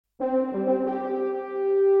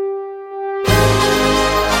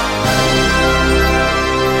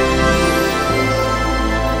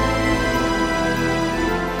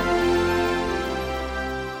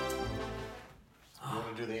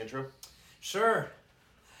Sure.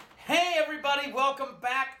 Hey everybody, welcome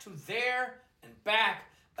back to There and Back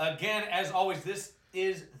again. As always, this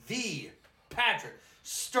is the Patrick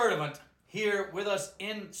Sturdivant here with us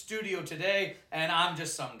in studio today, and I'm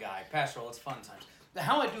just some guy. Pastoral, it's fun times. Now,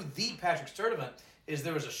 how I do the Patrick Sturdivant is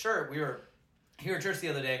there was a shirt. We were here at church the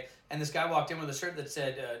other day, and this guy walked in with a shirt that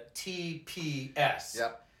said TPS.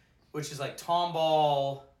 Yep. Which is like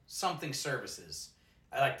Tomball something services.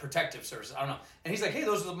 I like protective services. I don't know. And he's like, hey,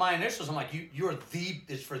 those are my initials. I'm like,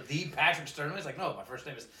 it's for the Patrick Sturdivant. He's like, no, my first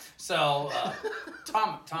name is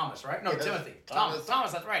Thomas, right? No, Yes, Timothy. Thomas.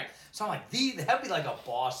 Thomas, that's right. So I'm like, that'd be like a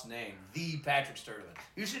boss name, the Patrick Sturdivant.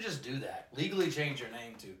 You should just do that. Legally change your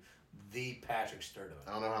name to the Patrick Sturdivant.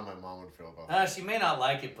 I don't know how my mom would feel about that. She may not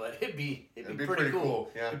like it, but it'd be pretty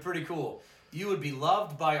cool. Yeah. It'd be pretty cool. You would be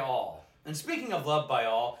loved by all. And speaking of loved by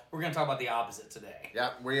all, we're going to talk about the opposite today.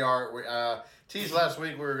 Yeah, we are. We teased last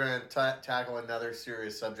week we were going to tackle another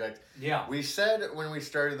serious subject. Yeah. We said when we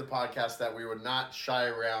started the podcast that we would not shy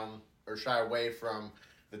away from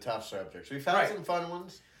the tough subjects. We found some fun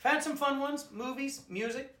ones. Found some fun ones, movies,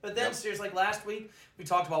 music, but then, Yep. seriously, like last week, we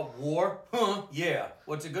talked about war. Yeah.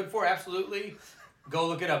 What's it good for? Absolutely. Go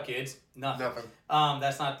look it up, kids. Nothing.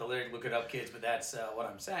 That's not the lyric, look it up, kids, but that's what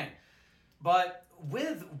I'm saying. But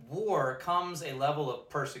with war comes a level of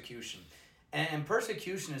persecution. And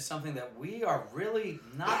persecution is something that we are really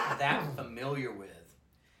not that familiar with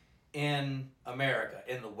in America,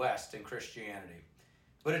 in the West, in Christianity.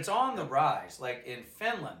 But it's on the rise. Like in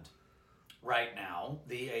Finland right now,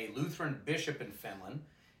 a Lutheran bishop in Finland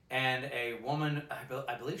and a woman,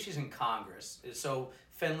 I believe she's in Congress. So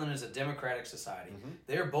Finland is a democratic society. Mm-hmm.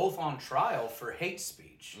 They're both on trial for hate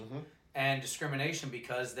speech. Mm-hmm. And discrimination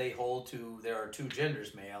because there are two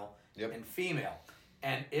genders, male and female.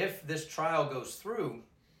 And if this trial goes through,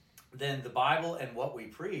 then the Bible and what we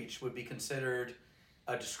preach would be considered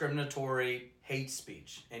a discriminatory hate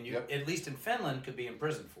speech. And you, at least in Finland, could be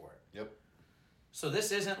imprisoned for it. Yep. So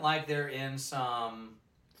this isn't like they're in some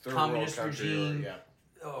Third communist world country regime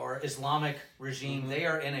or Islamic regime. Mm-hmm. They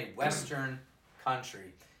are in a Western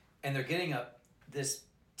country. And they're getting this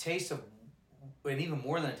taste of, and even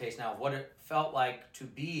more than a taste now, of what it felt like to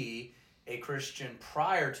be a Christian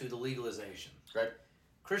prior to the legalization. Right.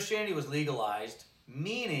 Christianity was legalized,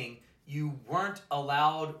 meaning you weren't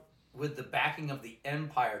allowed, with the backing of the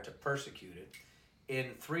empire, to persecute it.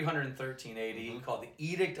 In 313 AD, called the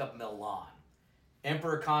Edict of Milan,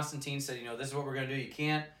 Emperor Constantine said, this is what we're going to do. You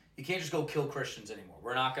can't just go kill Christians anymore.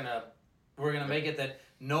 We're going to make it that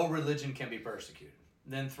no religion can be persecuted.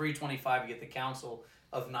 Then 325, you get the Council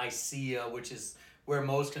of Nicaea, which is where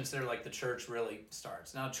most consider like the church really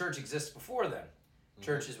starts. Now, church exists before then.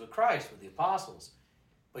 Church is with Christ, with the apostles.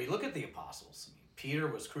 But you look at the apostles. Peter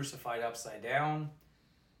was crucified upside down.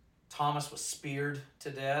 Thomas was speared to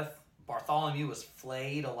death. Bartholomew was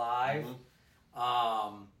flayed alive.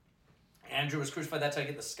 Andrew was crucified. That's how you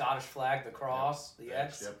get the Scottish flag, the cross, the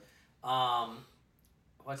X.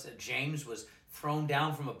 James was thrown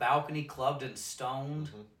down from a balcony, clubbed and stoned.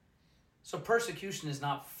 So persecution is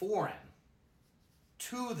not foreign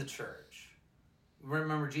to the church.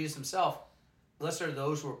 Remember Jesus himself, blessed are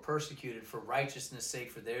those who are persecuted for righteousness'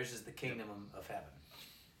 sake, for theirs is the kingdom of heaven.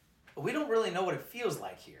 But we don't really know what it feels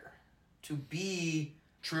like here to be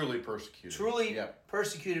truly persecuted.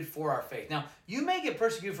 Persecuted for our faith. Now, you may get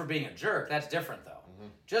persecuted for being a jerk. That's different, though.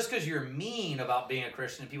 Just because you're mean about being a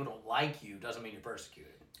Christian and people don't like you doesn't mean you're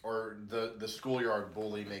persecuted. Or the schoolyard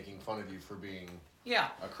bully making fun of you for being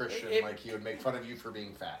a Christian, like he would make fun of you for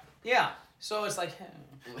being fat. Yeah. So it's like,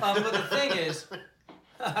 but the thing is,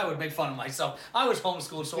 I would make fun of myself. I was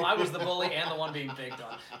homeschooled, so I was the bully and the one being picked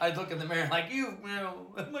on. I'd look in the mirror like,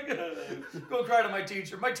 I'm like, go cry to my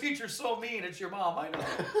teacher. My teacher's so mean. It's your mom. I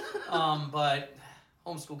know. But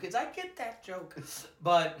homeschool kids, I get that joke.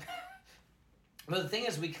 But the thing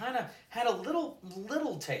is, we kind of had a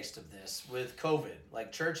little taste of this with COVID,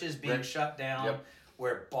 like churches being shut down,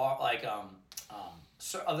 where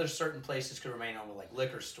other certain places could remain open, like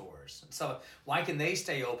liquor stores and stuff. Why can they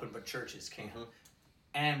stay open but churches can't?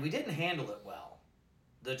 And we didn't handle it well.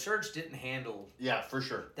 The church didn't handle for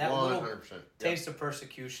sure. That 100%. little taste of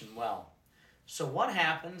persecution well. So what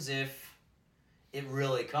happens if it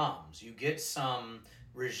really comes? You get some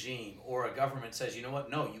regime or a government says, you know what,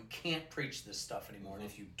 no, you can't preach this stuff anymore. And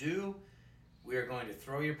if you do, we are going to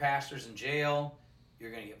throw your pastors in jail,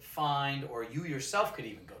 you're going to get fined, or you yourself could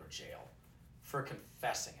even go to jail for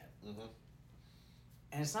confessing it.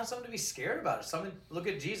 And it's not something to be scared about. It's something, look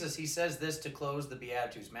at Jesus. He says this to close the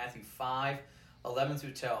Beatitudes. Matthew 5:11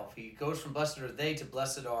 through 12. He goes from blessed are they to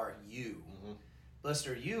blessed are you. Blessed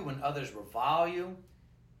are you when others revile you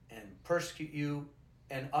and persecute you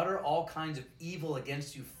and utter all kinds of evil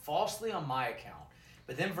against you falsely on my account.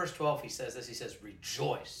 But then verse 12, he says this, he says,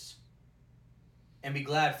 rejoice and be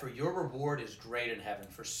glad, for your reward is great in heaven,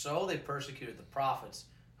 for so they persecuted the prophets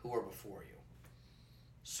who were before you.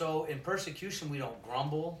 So in persecution, we don't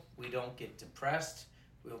grumble, we don't get depressed,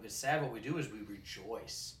 we don't get sad. What we do is we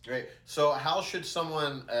rejoice. Great. So how should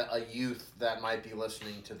someone, a youth that might be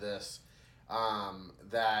listening to this,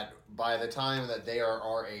 that by the time that they are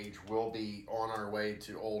our age, will be on our way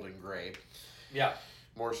to old and gray. Yeah.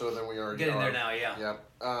 More so than we already Getting are. there now, yeah.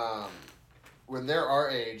 Yep. When they're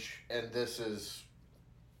our age, and this is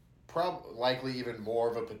likely even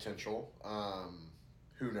more of a potential,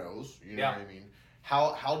 who knows? You know what I mean?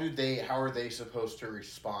 How are they supposed to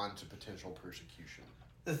respond to potential persecution?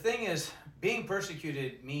 The thing is, being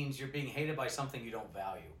persecuted means you're being hated by something you don't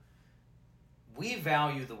value. We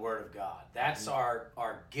value the Word of God. That's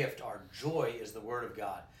our gift. Our joy is the Word of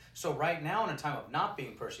God. So right now, in a time of not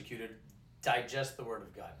being persecuted, digest the Word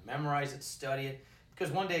of God. Memorize it, study it,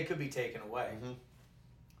 because one day it could be taken away. Mm-hmm.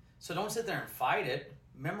 So don't sit there and fight it.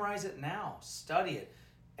 Memorize it now. Study it.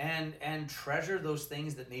 And treasure those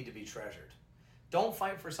things that need to be treasured. Don't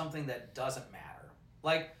fight for something that doesn't matter.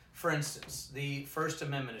 Like, for instance, the First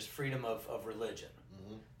Amendment is freedom of religion.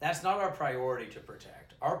 Mm-hmm. That's not our priority to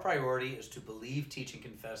protect. Our priority is to believe, teach, and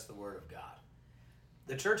confess the Word of God.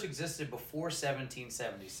 The church existed before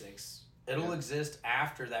 1776. It'll exist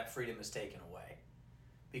after that freedom is taken away.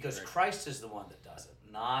 Because Christ is the one that does it,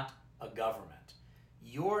 not a government.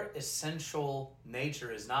 Your essential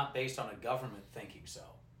nature is not based on a government thinking so,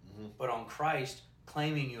 but on Christ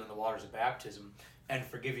claiming you in the waters of baptism and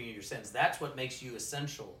forgiving you your sins. That's what makes you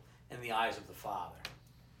essential in the eyes of the Father.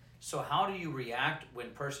 So how do you react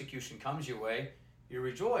when persecution comes your way? You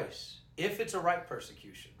rejoice. If it's a right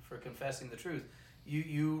persecution for confessing the truth,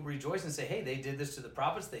 you rejoice and say, hey, they did this to the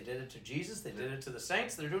prophets, they did it to Jesus, they did it to the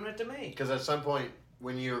saints, they're doing it to me. Because at some point,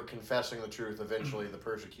 when you're confessing the truth, eventually the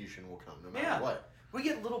persecution will come, no matter what. We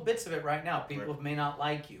get little bits of it right now. People may not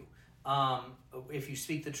like you. If you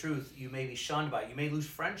speak the truth, you may be shunned by it. You may lose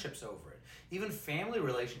friendships over it. Even family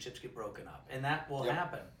relationships get broken up, and that will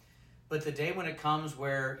happen. But the day when it comes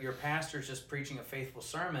where your pastor's just preaching a faithful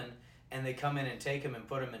sermon, and they come in and take him and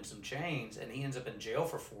put him in some chains, and he ends up in jail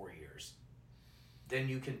for 4 years, then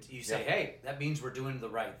you say, hey, that means we're doing the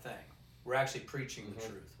right thing. We're actually preaching the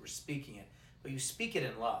truth. We're speaking it. But you speak it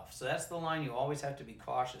in love. So that's the line you always have to be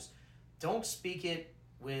cautious. Don't speak it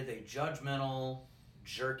with a judgmental,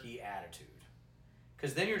 jerky attitude.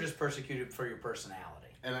 Because then you're just persecuted for your personality.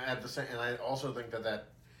 And I also think that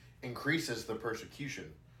increases the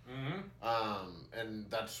persecution. And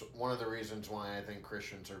that's one of the reasons why I think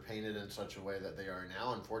Christians are painted in such a way that they are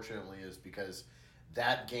now, unfortunately, is because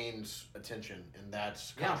that gains attention, and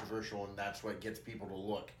that's controversial, and that's what gets people to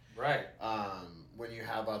look. Right. When you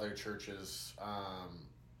have other churches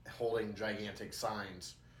holding gigantic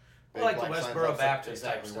signs. Like the Westboro Baptist.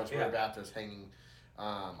 Exactly, Westboro Baptist hanging.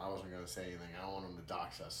 I wasn't going to say anything. I don't want them to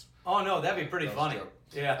dox us. Oh, no, that'd be pretty funny.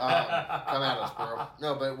 Yeah. Come at us, bro.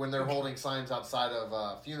 No, but when they're holding signs outside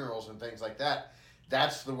of funerals and things like that,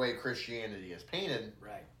 that's the way Christianity is painted.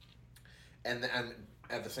 Right. And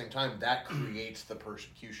at the same time, that creates the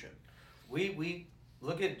persecution. We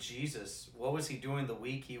look at Jesus. What was he doing the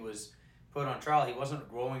week he was put on trial? He wasn't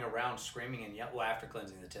going around screaming and yelling. Well, after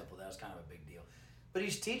cleansing the temple, that was kind of a big deal. But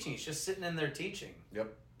he's teaching. He's just sitting in there teaching.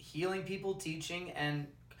 Yep. Healing people, teaching, and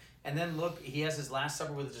then look, he has his Last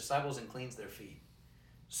Supper with his disciples and cleans their feet.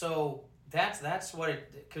 So that's what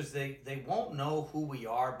it, because they won't know who we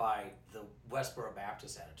are by the Westboro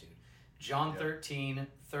Baptist attitude. John 13,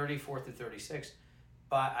 34 through 36.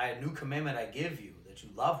 By a new commandment I give you, that you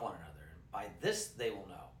love one another. And by this they will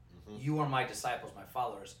know. You are my disciples, my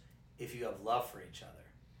followers, if you have love for each other.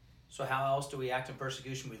 So how else do we act in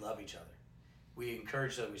persecution? We love each other. We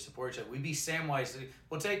encourage each other. We support each other. We be Samwise.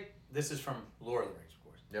 This is from Lord of the Rings, of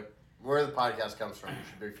course. Yep. Where the podcast comes from, you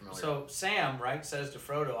should be familiar. So Sam, right, says to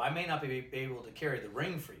Frodo, I may not be able to carry the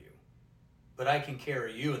ring for you, but I can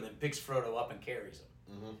carry you, and then picks Frodo up and carries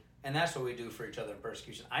him. And that's what we do for each other in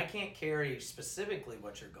persecution. I can't carry specifically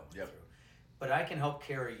what you're going through, but I can help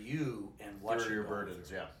carry you and what through you're your going burdens,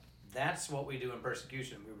 through. That's what we do in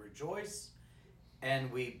persecution. We rejoice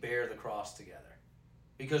and we bear the cross together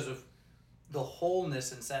because of the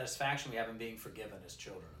wholeness and satisfaction we have in being forgiven as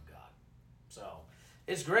children of God. So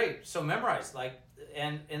it's great. So memorize,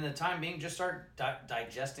 and in the time being, just start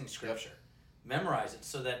digesting Scripture. Memorize it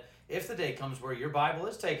so that if the day comes where your Bible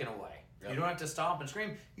is taken away, you don't have to stop and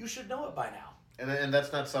scream. You should know it by now. And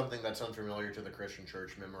that's not something that's unfamiliar to the Christian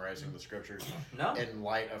church, memorizing the Scriptures in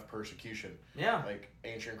light of persecution. Yeah. Like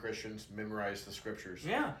ancient Christians memorize the Scriptures.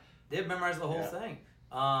 Yeah. They've memorized the whole thing.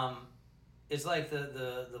 It's like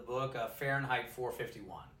the book Fahrenheit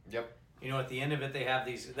 451. Yep. You know, at the end of it, they have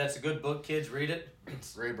these. That's a good book, kids. Read it.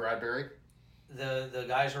 It's Ray Bradbury. The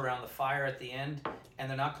guys are around the fire at the end, and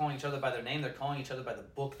they're not calling each other by their name. They're calling each other by the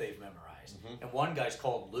book they've memorized. Mm-hmm. And one guy's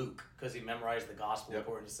called Luke because he memorized the Gospel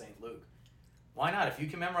according to St. Luke. Why not? If you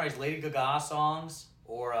can memorize Lady Gaga songs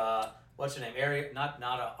or what's her name? Not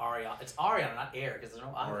Ariana. It's Ariana, not Air, because there's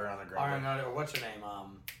no Ariana Grande. Ariana, or what's her name?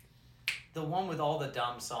 The one with all the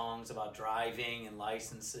dumb songs about driving and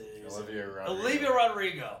licenses. Olivia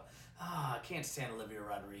Rodrigo. I can't stand Olivia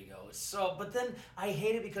Rodrigo. It's so, but then I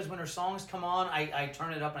hate it because when her songs come on, I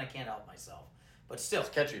turn it up and I can't help myself. But still, it's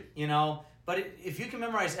catchy. You know. But if you can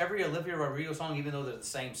memorize every Olivia Rodrigo song, even though they're the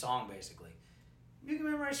same song basically, you can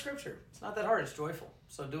memorize scripture. It's not that hard. It's joyful.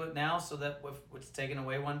 So do it now, so that if it's taken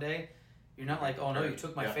away one day, you're not like, oh no, you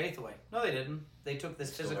took my faith away. No, they didn't. They took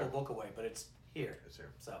this physical book away, but it's here. It's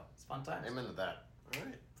here. So it's fun times. Amen to that. All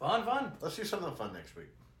right. Fun. Let's do something fun next week.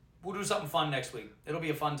 We'll do something fun next week. It'll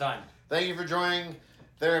be a fun time. Thank you for joining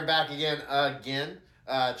There and Back again.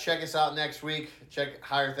 Check us out next week. Check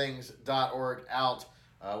higherthings.org out.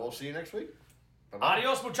 We'll see you next week. Bye-bye.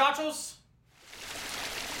 Adios, muchachos.